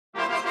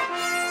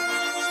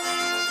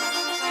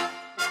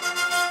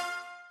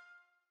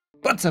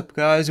What's up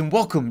guys, and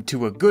welcome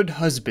to A Good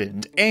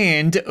Husband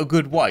and A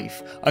Good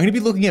Wife. I'm going to be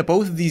looking at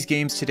both of these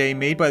games today,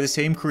 made by the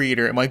same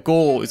creator, and my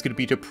goal is going to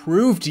be to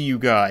prove to you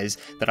guys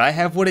that I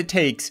have what it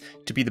takes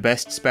to be the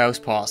best spouse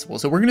possible.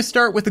 So we're going to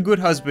start with A Good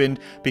Husband,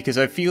 because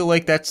I feel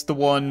like that's the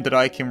one that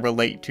I can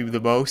relate to the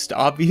most,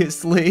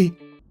 obviously.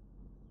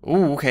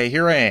 Ooh, okay,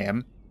 here I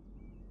am.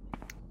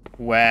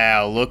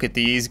 Wow, look at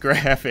these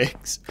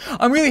graphics.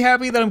 I'm really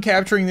happy that I'm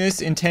capturing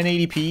this in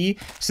 1080p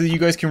so that you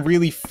guys can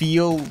really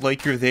feel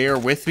like you're there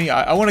with me.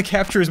 I want to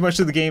capture as much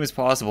of the game as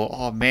possible.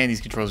 Oh man, these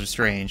controls are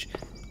strange.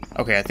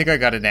 Okay, I think I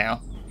got it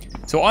now.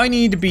 So I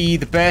need to be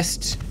the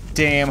best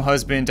damn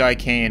husband I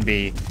can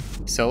be.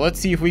 So let's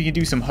see if we can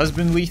do some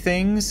husbandly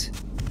things.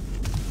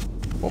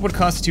 What would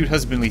constitute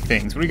husbandly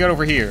things? What do we got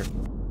over here?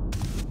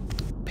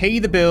 Pay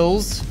the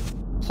bills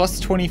plus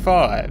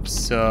 25.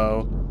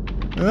 So,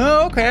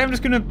 oh, okay, I'm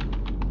just gonna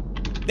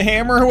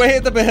hammer away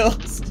at the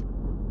bills.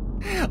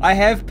 I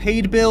have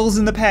paid bills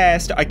in the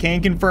past. I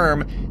can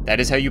confirm that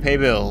is how you pay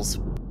bills.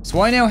 So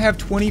I now have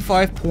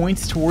 25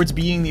 points towards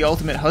being the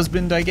ultimate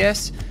husband, I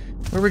guess.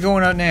 Where are we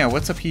going on now?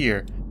 What's up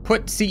here?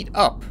 Put seat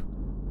up.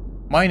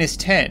 Minus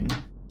 10.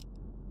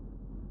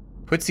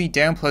 Put seat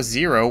down plus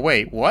 0.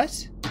 Wait,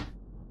 what?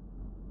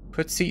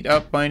 Put seat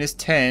up minus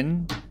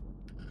 10.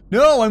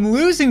 No, I'm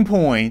losing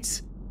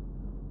points.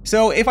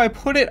 So if I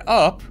put it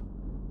up,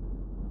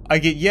 I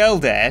get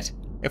yelled at.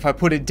 If I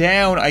put it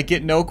down, I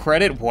get no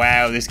credit.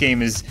 Wow, this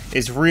game is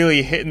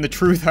really hitting the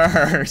truth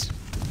hard.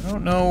 I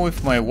don't know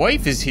if my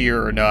wife is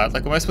here or not.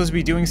 Like, am I supposed to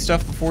be doing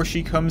stuff before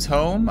she comes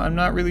home? I'm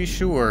not really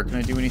sure. Can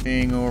I do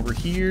anything over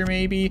here,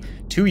 maybe?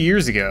 2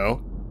 years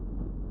ago.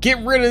 Get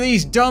rid of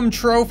these dumb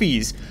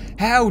trophies.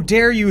 How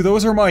dare you?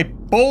 Those are my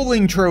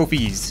bowling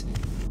trophies.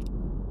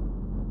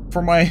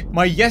 For my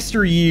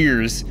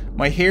yesteryears.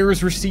 My hair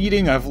is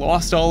receding, I've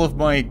lost all of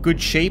my good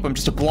shape, I'm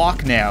just a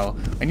block now.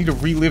 I need to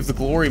relive the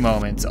glory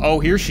moments. Oh,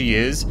 here she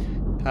is.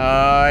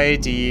 Hi,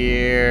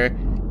 dear.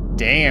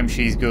 Damn,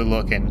 she's good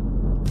looking.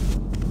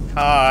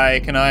 Hi,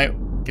 can I...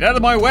 Get out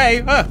of my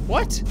way!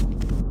 What?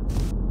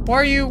 Why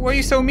are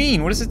you so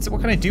mean?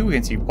 What can I do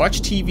against you?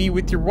 Watch TV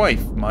with your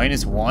wife,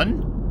 minus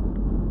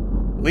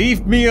 1?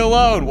 Leave me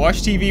alone,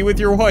 watch TV with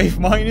your wife,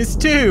 minus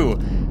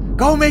 2!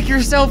 Go make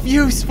yourself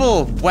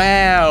useful!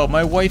 Wow,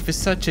 my wife is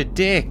such a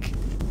dick.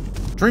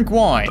 Drink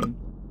wine.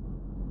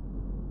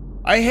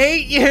 I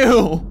hate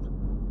you!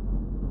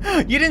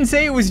 You didn't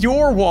say it was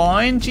your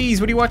wine. Jeez,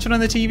 what are you watching on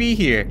the TV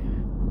here?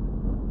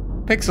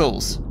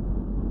 Pixels.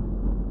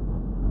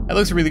 That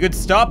looks really good.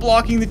 Stop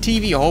blocking the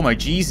TV. Oh my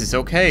Jesus,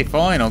 okay,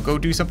 fine, I'll go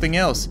do something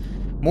else.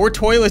 More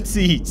toilet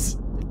seats.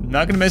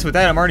 Not gonna mess with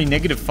that, I'm already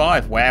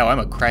 -5. Wow, I'm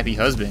a crappy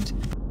husband.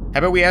 How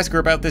about we ask her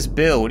about this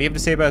bill? What do you have to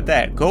say about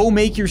that? Go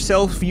make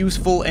yourself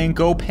useful and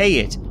go pay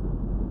it.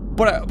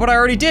 But I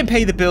already did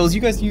pay the bills.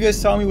 You guys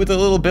saw me with a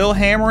little bill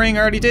hammering.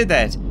 I already did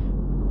that.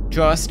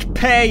 Just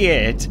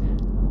pay it.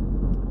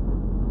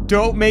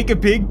 Don't make a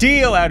big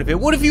deal out of it.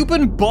 What have you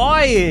been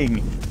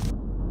buying?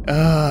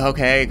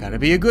 Okay, gotta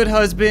be a good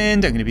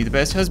husband. I'm gonna be the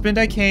best husband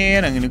I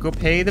can. I'm gonna go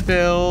pay the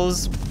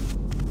bills.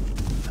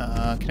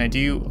 Can I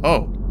do...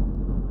 Oh.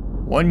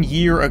 1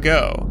 year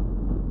ago.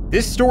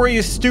 This story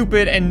is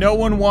stupid and no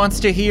one wants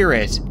to hear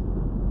it.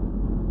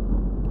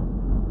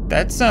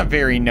 That's not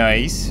very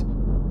nice.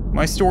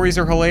 My stories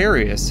are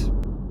hilarious.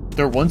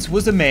 There once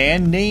was a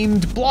man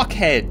named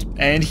Blockhead,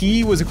 and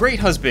he was a great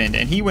husband,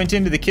 and he went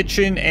into the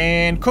kitchen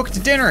and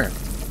cooked dinner.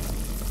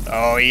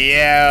 Oh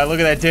yeah, look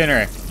at that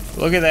dinner.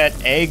 Look at that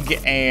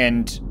egg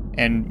and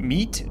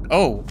meat.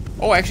 Oh,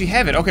 I actually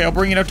have it. Okay, I'll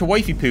bring it out to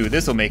Wifey Poo.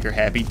 This'll make her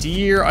happy.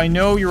 Dear, I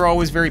know you're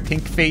always very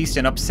pink-faced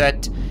and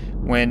upset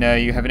when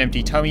you have an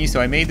empty tummy, so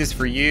I made this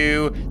for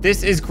you.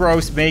 This is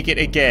gross, make it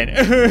again.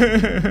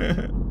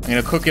 I'm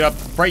gonna cook it up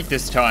right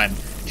this time.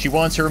 She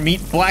wants her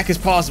meat black as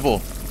possible.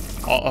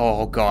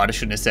 Oh god, I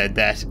shouldn't have said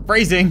that.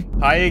 Phrasing.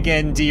 Hi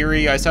again,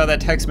 dearie. I saw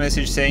that text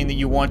message saying that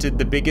you wanted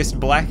the biggest,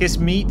 blackest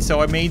meat,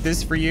 so I made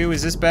this for you.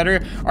 Is this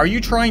better? Are you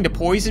trying to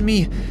poison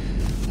me?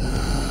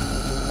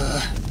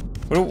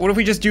 What if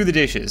we just do the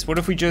dishes? What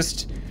if we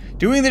just...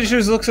 Doing the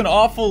dishes looks an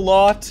awful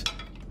lot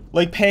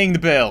like paying the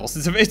bills.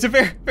 It's a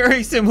very,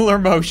 very similar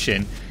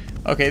motion.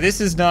 Okay, this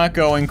is not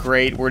going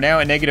great. We're now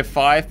at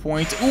 -5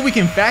 points. Ooh, we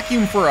can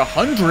vacuum for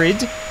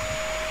 100.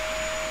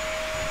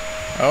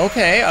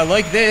 Okay, I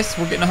like this.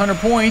 We're getting 100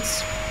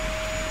 points.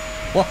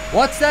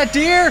 What's that,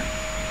 dear?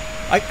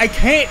 I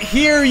can't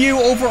hear you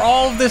over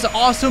all of this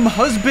awesome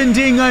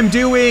husbanding I'm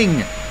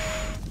doing.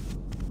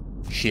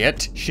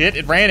 Shit,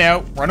 it ran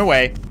out. Run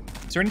away.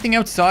 Is there anything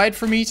outside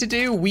for me to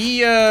do?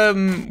 We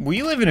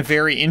live in a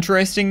very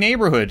interesting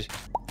neighborhood.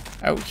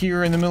 Out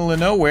here in the middle of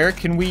nowhere.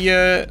 Can we,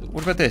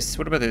 what about this?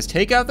 What about this?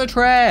 Take out the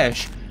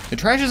trash. The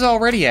trash is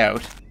already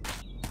out.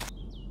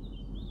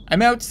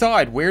 I'm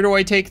outside. Where do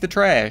I take the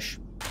trash?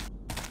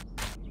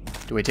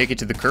 Do I take it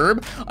to the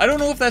curb? I don't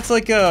know if that's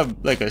like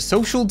a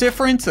social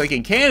difference. Like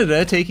in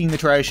Canada, taking the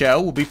trash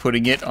out, we'll be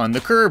putting it on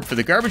the curb for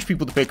the garbage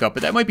people to pick up,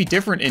 but that might be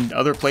different in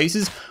other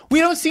places.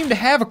 We don't seem to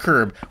have a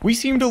curb. We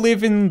seem to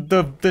live in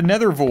the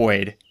nether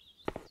void.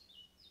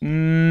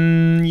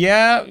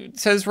 Yeah, it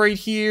says right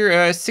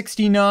here,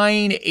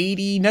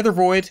 6980 Nether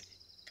Void.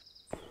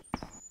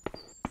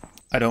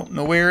 I don't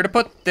know where to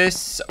put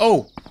this.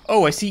 Oh,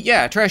 I see,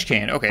 yeah, trash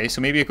can. Okay,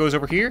 so maybe it goes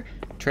over here.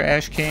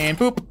 Trash can,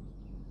 boop.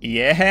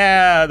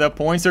 Yeah, the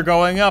points are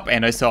going up,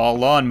 and I saw a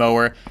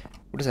lawnmower.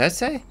 What does that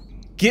say?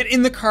 Get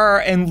in the car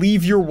and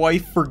leave your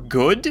wife for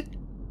good?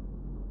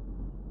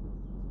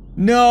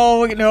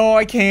 No,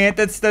 I can't.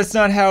 That's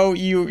not how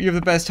you're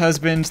the best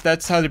husband.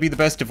 That's how to be the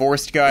best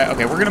divorced guy.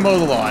 Okay, we're gonna mow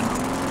the lawn.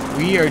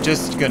 We are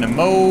just gonna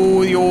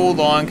mow the old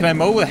lawn. Can I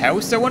mow the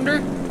house, I wonder?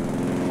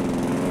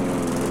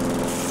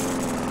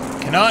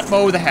 Cannot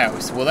mow the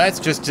house. Well, that's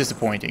just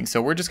disappointing.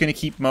 So we're just gonna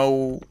keep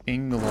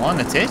mowing the lawn,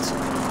 that's it?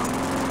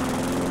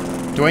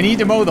 Do I need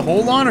to mow the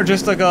whole lawn or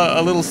just like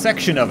a little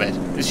section of it?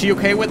 Is she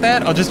okay with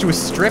that? I'll just do a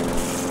strip.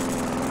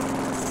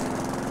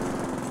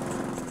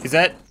 Is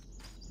that?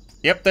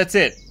 Yep, that's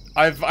it.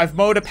 I've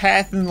mowed a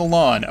path in the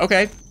lawn.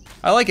 Okay,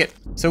 I like it.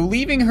 So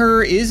leaving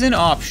her is an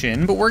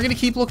option, but we're gonna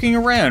keep looking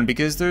around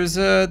because there's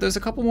a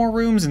couple more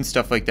rooms and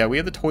stuff like that. We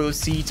have the toilet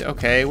seat.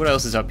 Okay, what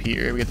else is up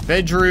here? We got the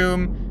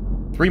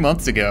bedroom. 3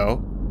 months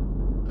ago.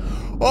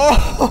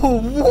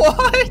 Oh,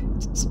 what?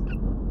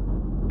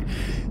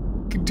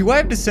 Do I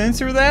have to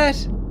censor that?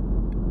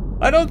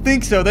 I don't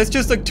think so. That's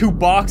just like 2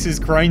 boxes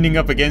grinding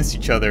up against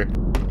each other.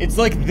 It's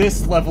like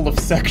this level of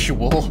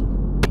sexual.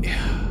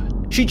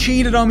 She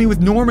cheated on me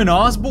with Norman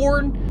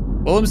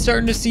Osborn? Well, I'm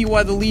starting to see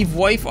why the leave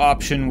wife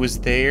option was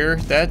there.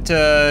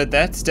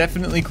 That's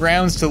definitely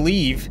grounds to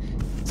leave.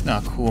 It's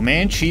not cool,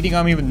 man. Cheating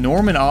on me with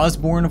Norman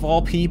Osborn of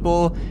all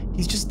people.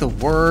 He's just the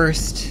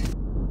worst.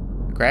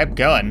 Grab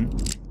gun.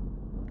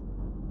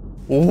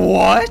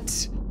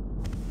 What?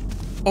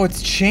 Oh,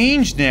 it's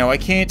changed now. I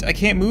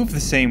can't move the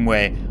same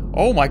way.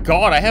 Oh my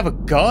god, I have a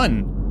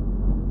gun.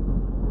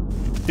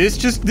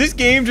 This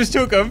game just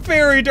took a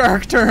very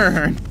dark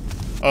turn.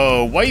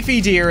 Oh,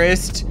 wifey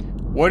dearest,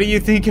 what do you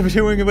think of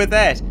doing with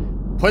that?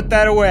 Put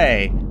that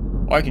away.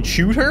 Oh, I can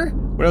shoot her?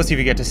 What else have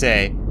you got to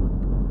say?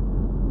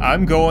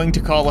 I'm going to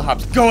call the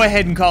cops. Go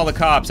ahead and call the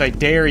cops, I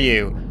dare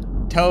you.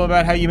 Tell them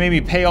about how you made me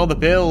pay all the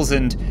bills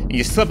and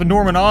you slept with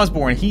Norman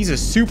Osborn. He's a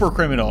super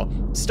criminal.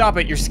 Stop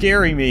it, you're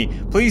scaring me.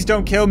 Please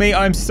don't kill me,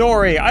 I'm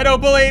sorry. I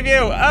don't believe you.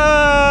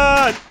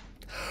 Ah!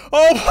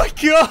 Oh my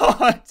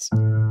god!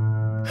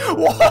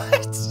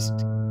 What?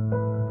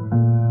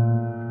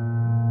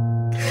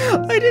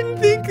 I didn't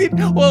think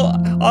that,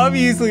 well,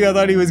 obviously I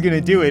thought he was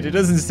gonna do it. It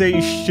doesn't say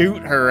shoot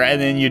her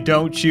and then you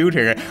don't shoot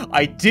her.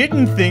 I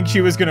didn't think she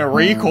was gonna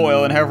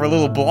recoil and have her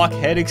little block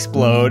head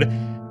explode.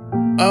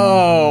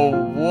 Oh,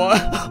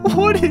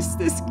 what is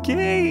this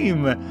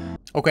game?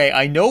 Okay,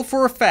 I know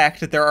for a fact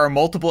that there are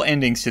multiple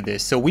endings to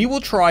this, so we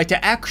will try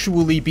to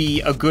actually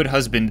be a good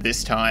husband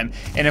this time.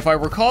 And if I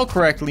recall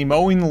correctly,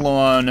 mowing the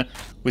lawn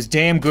was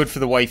damn good for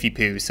the wifey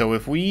poo. So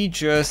if we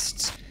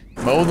just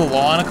mow the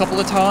lawn a couple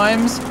of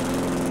times,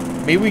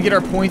 maybe we get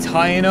our points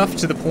high enough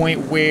to the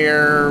point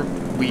where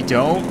we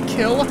don't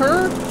kill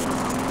her?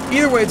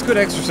 Either way, it's good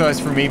exercise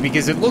for me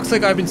because it looks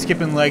like I've been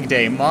skipping leg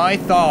day. My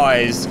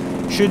thighs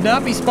should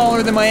not be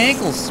smaller than my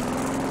ankles.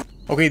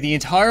 Okay, the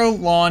entire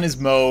lawn is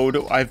mowed.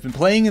 I've been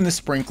playing in the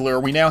sprinkler.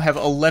 We now have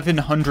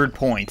 1,100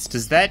 points.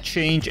 Does that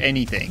change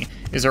anything?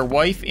 Is our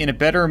wife in a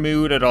better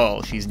mood at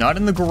all? She's not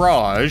in the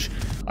garage.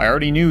 I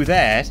already knew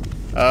that.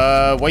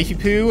 Wifey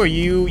poo, are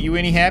you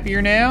any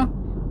happier now?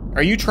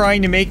 Are you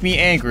trying to make me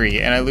angry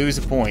and I lose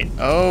a point?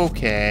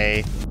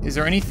 Okay. Is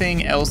there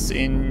anything else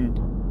in...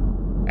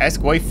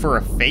 Ask wife for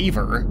a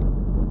favor?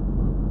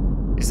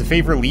 Is the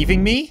favor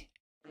leaving me?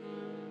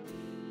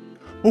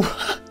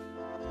 What?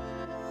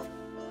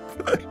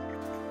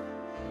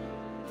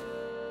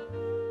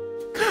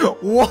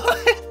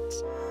 What?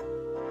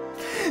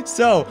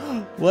 So,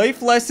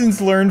 life lessons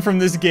learned from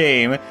this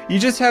game. You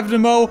just have to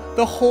mow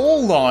the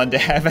whole lawn to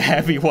have a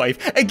happy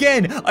wife.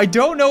 Again, I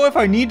don't know if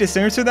I need to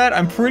censor that.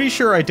 I'm pretty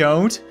sure I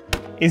don't.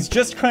 It's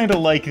just kind of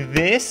like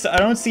this. I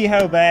don't see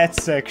how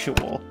that's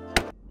sexual.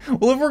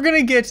 Well, if we're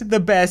gonna get the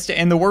best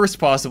and the worst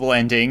possible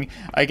ending,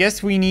 I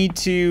guess we need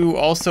to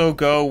also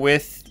go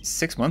with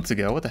 6 months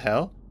ago. What the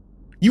hell?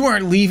 You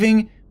aren't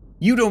leaving.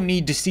 You don't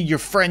need to see your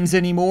friends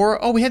anymore.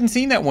 Oh, we hadn't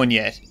seen that one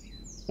yet.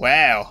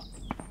 Wow.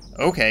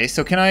 Okay,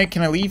 so can I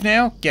leave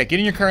now? Yeah, get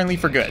in your car and leave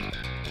for good.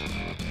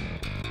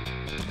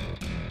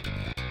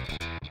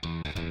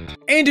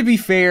 And to be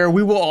fair,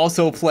 we will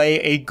also play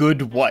a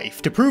good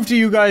wife to prove to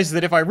you guys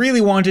that if I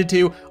really wanted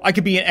to, I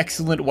could be an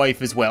excellent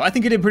wife as well. I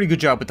think I did a pretty good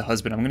job with the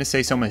husband, I'm gonna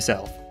say so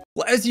myself.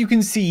 Well, as you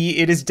can see,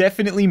 it is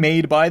definitely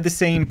made by the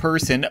same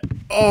person.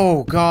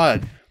 Oh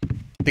god.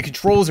 The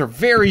controls are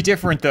very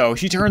different though.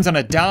 She turns on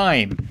a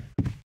dime.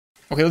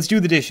 Okay, let's do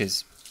the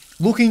dishes.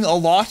 Looking a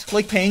lot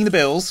like paying the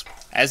bills,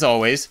 as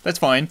always. That's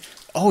fine.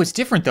 Oh, it's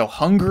different though.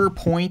 Hunger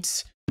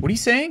points. What are you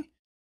saying?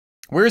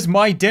 Where's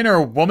my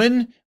dinner,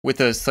 woman? With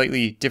a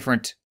slightly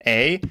different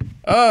A.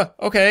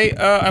 Okay.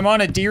 I'm on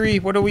it, dearie.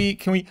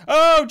 Can we?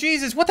 Oh,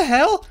 Jesus, what the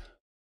hell?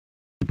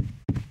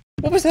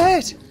 What was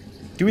that?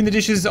 Doing the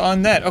dishes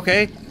on that.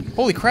 Okay.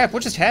 Holy crap,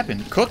 what just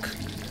happened? Cook?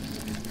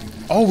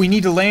 Oh, we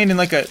need to land in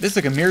like a, this is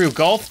like a Mario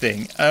Golf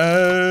thing.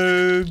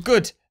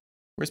 Good.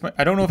 Where's my,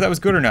 I don't know if that was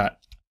good or not.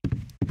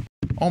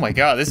 Oh my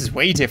god, this is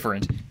way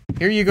different.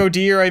 Here you go,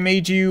 dear. I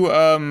made you,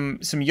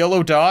 some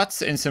yellow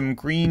dots and some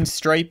green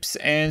stripes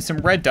and some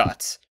red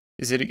dots.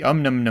 Is it,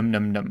 num num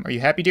num num. Are you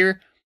happy, dear?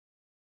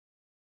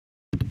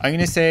 I'm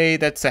gonna say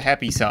that's a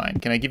happy sign.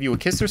 Can I give you a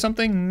kiss or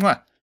something?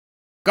 Mwah.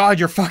 God,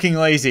 you're fucking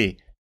lazy.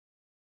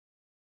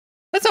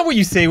 That's not what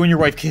you say when your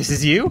wife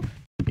kisses you.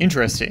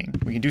 Interesting.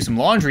 We can do some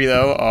laundry,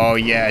 though. Oh,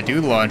 yeah,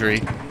 do the laundry.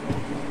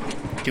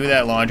 Do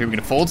that laundry. We're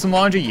gonna fold some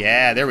laundry?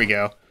 Yeah, there we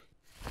go.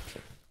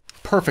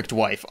 Perfect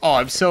wife. Oh,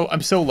 I'm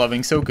so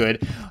loving, so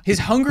good. His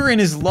hunger and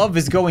his love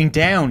is going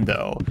down,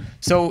 though.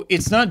 So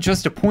it's not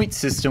just a point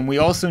system. We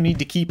also need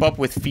to keep up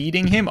with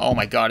feeding him. Oh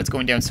my god, it's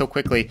going down so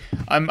quickly.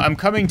 I'm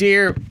coming,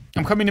 dear.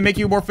 I'm coming to make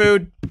you more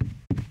food.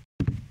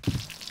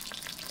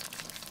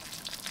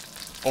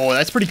 Oh,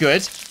 that's pretty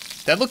good.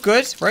 That looked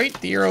good, right?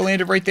 The arrow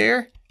landed right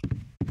there.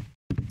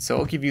 So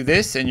I'll give you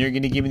this, and you're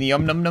gonna give me the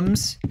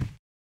nums.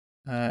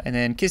 And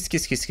then kiss,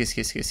 kiss, kiss, kiss,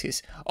 kiss, kiss,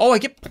 kiss. Oh, I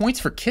get points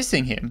for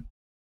kissing him.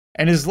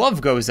 And his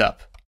love goes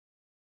up.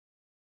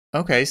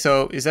 Okay,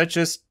 so is that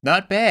just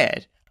not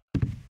bad?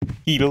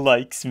 He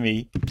likes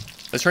me.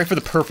 Let's try for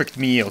the perfect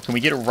meal. Can we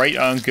get it right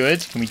on good?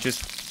 Can we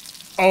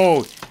just...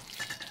 Oh!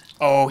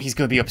 Oh, he's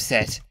gonna be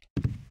upset.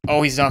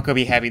 Oh, he's not gonna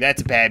be happy.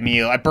 That's a bad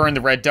meal. I burned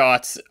the red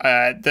dots.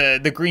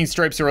 The green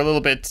stripes are a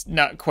little bit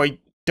not quite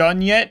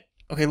done yet.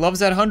 Okay,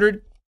 love's at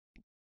 100.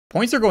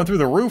 Points are going through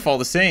the roof all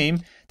the same.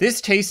 This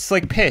tastes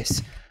like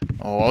piss.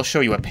 Oh, I'll show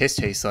you what piss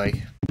tastes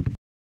like.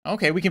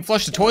 Okay, we can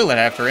flush the toilet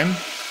after him.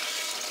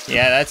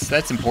 Yeah,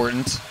 that's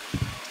important.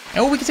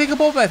 Oh, we can take a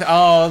bowl bath.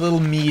 Oh, a little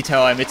me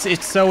time.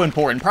 It's so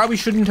important. Probably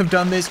shouldn't have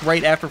done this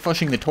right after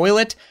flushing the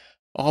toilet.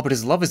 Oh, but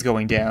his love is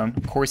going down.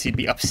 Of course, he'd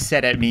be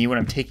upset at me when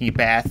I'm taking a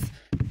bath.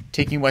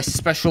 Taking my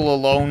special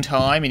alone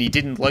time, and he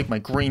didn't like my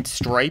green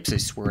stripes, I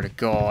swear to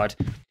God.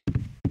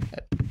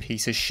 That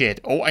piece of shit.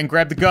 Oh, I can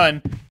grab the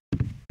gun.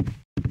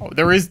 Oh,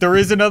 there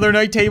is another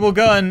night table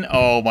gun.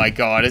 Oh my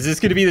god, is this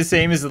gonna be the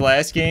same as the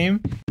last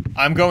game?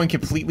 I'm going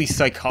completely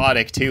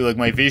psychotic too, like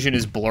my vision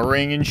is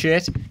blurring and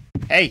shit.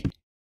 Hey!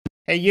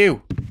 Hey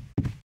you!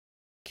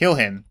 Kill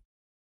him.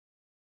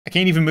 I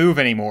can't even move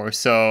anymore,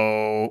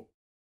 so...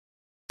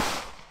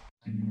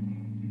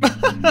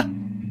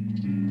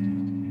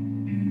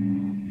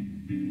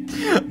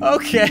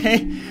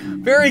 Okay,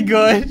 very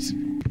good.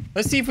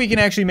 Let's see if we can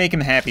actually make him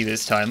happy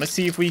this time. Let's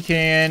see if we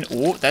can...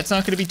 Oh, that's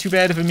not gonna be too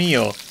bad of a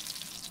meal.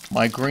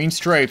 My green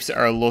stripes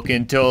are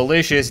looking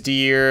delicious,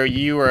 dear.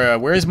 You are,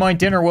 where's my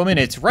dinner, woman?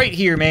 It's right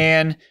here,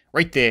 man.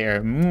 Right there.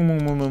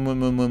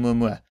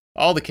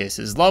 All the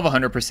kisses. Love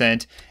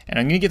 100%. And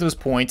I'm gonna get those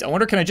points. I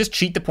wonder, can I just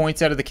cheat the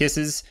points out of the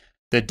kisses?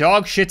 The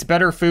dog shit's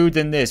better food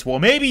than this. Well,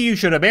 maybe you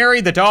should have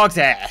married the dog's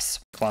ass.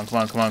 Come on, come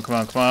on, come on, come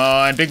on, come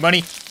on. Big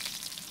money.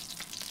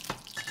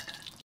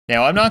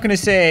 Now, I'm not gonna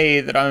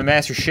say that I'm a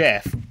master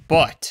chef,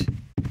 but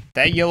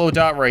that yellow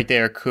dot right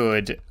there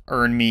could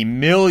earn me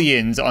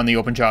millions on the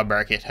open job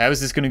market. How is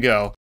this gonna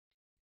go?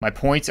 My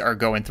points are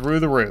going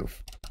through the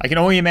roof. I can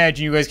only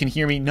imagine you guys can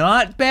hear me.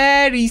 Not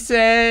bad, he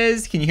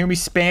says. Can you hear me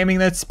spamming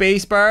that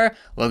space bar?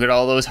 Look at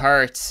all those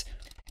hearts.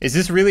 Is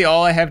this really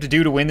all I have to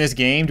do to win this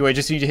game? Do I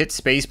just need to hit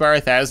space bar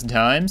 1,000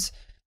 times?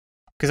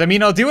 Because, I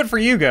mean, I'll do it for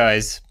you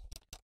guys.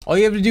 All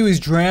you have to do is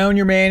drown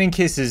your man in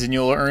kisses and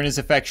you'll earn his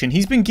affection.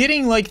 He's been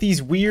getting, like,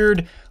 these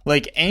weird,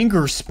 like,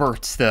 anger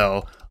spurts,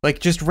 though. Like,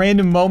 just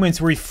random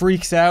moments where he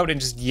freaks out and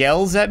just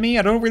yells at me.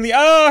 I don't really...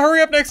 Ah,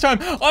 hurry up next time!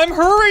 I'm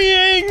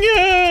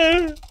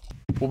hurrying!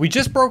 Well, we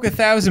just broke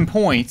 1,000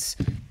 points,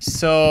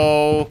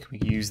 so... Can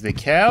we use the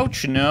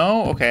couch?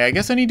 No? Okay, I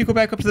guess I need to go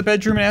back up to the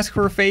bedroom and ask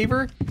for a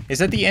favor? Is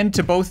that the end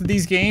to both of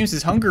these games?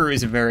 His hunger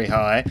isn't very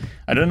high.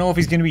 I don't know if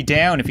he's gonna be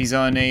down if he's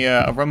on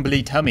a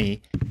rumbly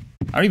tummy.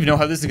 I don't even know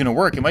how this is gonna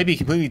work. It might be a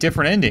completely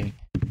different ending.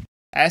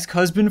 Ask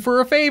husband for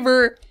a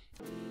favor!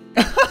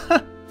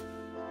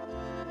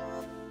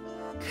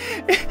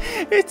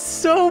 It's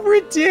so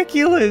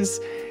ridiculous.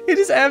 It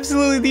is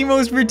absolutely the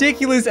most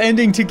ridiculous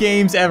ending to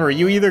games ever.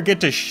 You either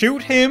get to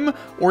shoot him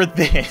or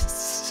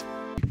this.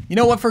 You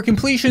know what? For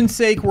completion's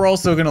sake, we're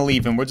also gonna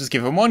leave him. We'll just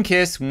give him one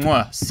kiss.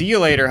 Mwah. See you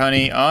later,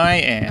 honey. I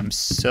am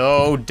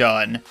so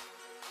done.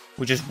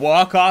 We just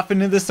walk off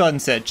into the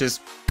sunset.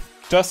 Just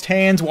dust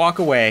hands, walk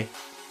away.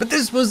 But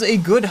this was a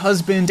good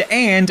husband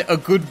and a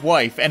good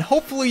wife, and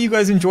hopefully you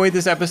guys enjoyed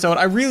this episode.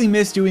 I really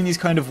miss doing these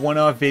kind of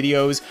one-off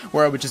videos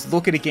where I would just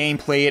look at a game,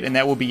 play it, and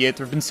that will be it.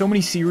 There have been so many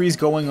series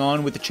going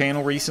on with the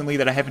channel recently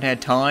that I haven't had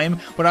time,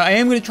 but I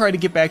am going to try to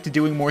get back to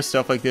doing more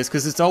stuff like this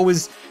because it's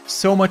always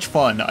so much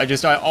fun. I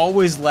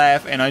always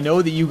laugh, and I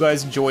know that you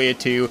guys enjoy it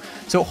too.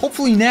 So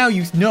hopefully now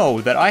you know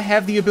that I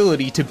have the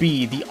ability to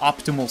be the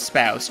optimal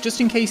spouse,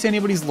 just in case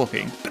anybody's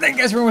looking. But thank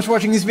you guys very much for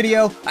watching this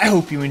video. I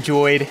hope you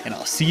enjoyed, and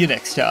I'll see you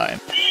next time.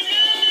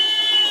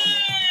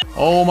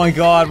 Oh my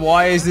god,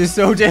 why is this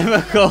so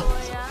difficult?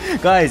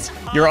 Guys,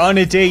 you're on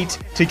a date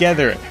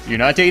together. You're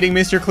not dating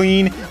Mr.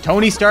 Clean.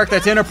 Tony Stark,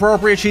 that's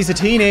inappropriate. She's a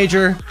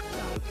teenager.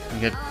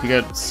 You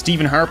got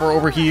Stephen Harper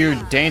over here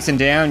dancing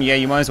down. Yeah,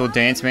 you might as well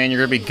dance, man. You're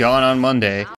gonna be gone on Monday.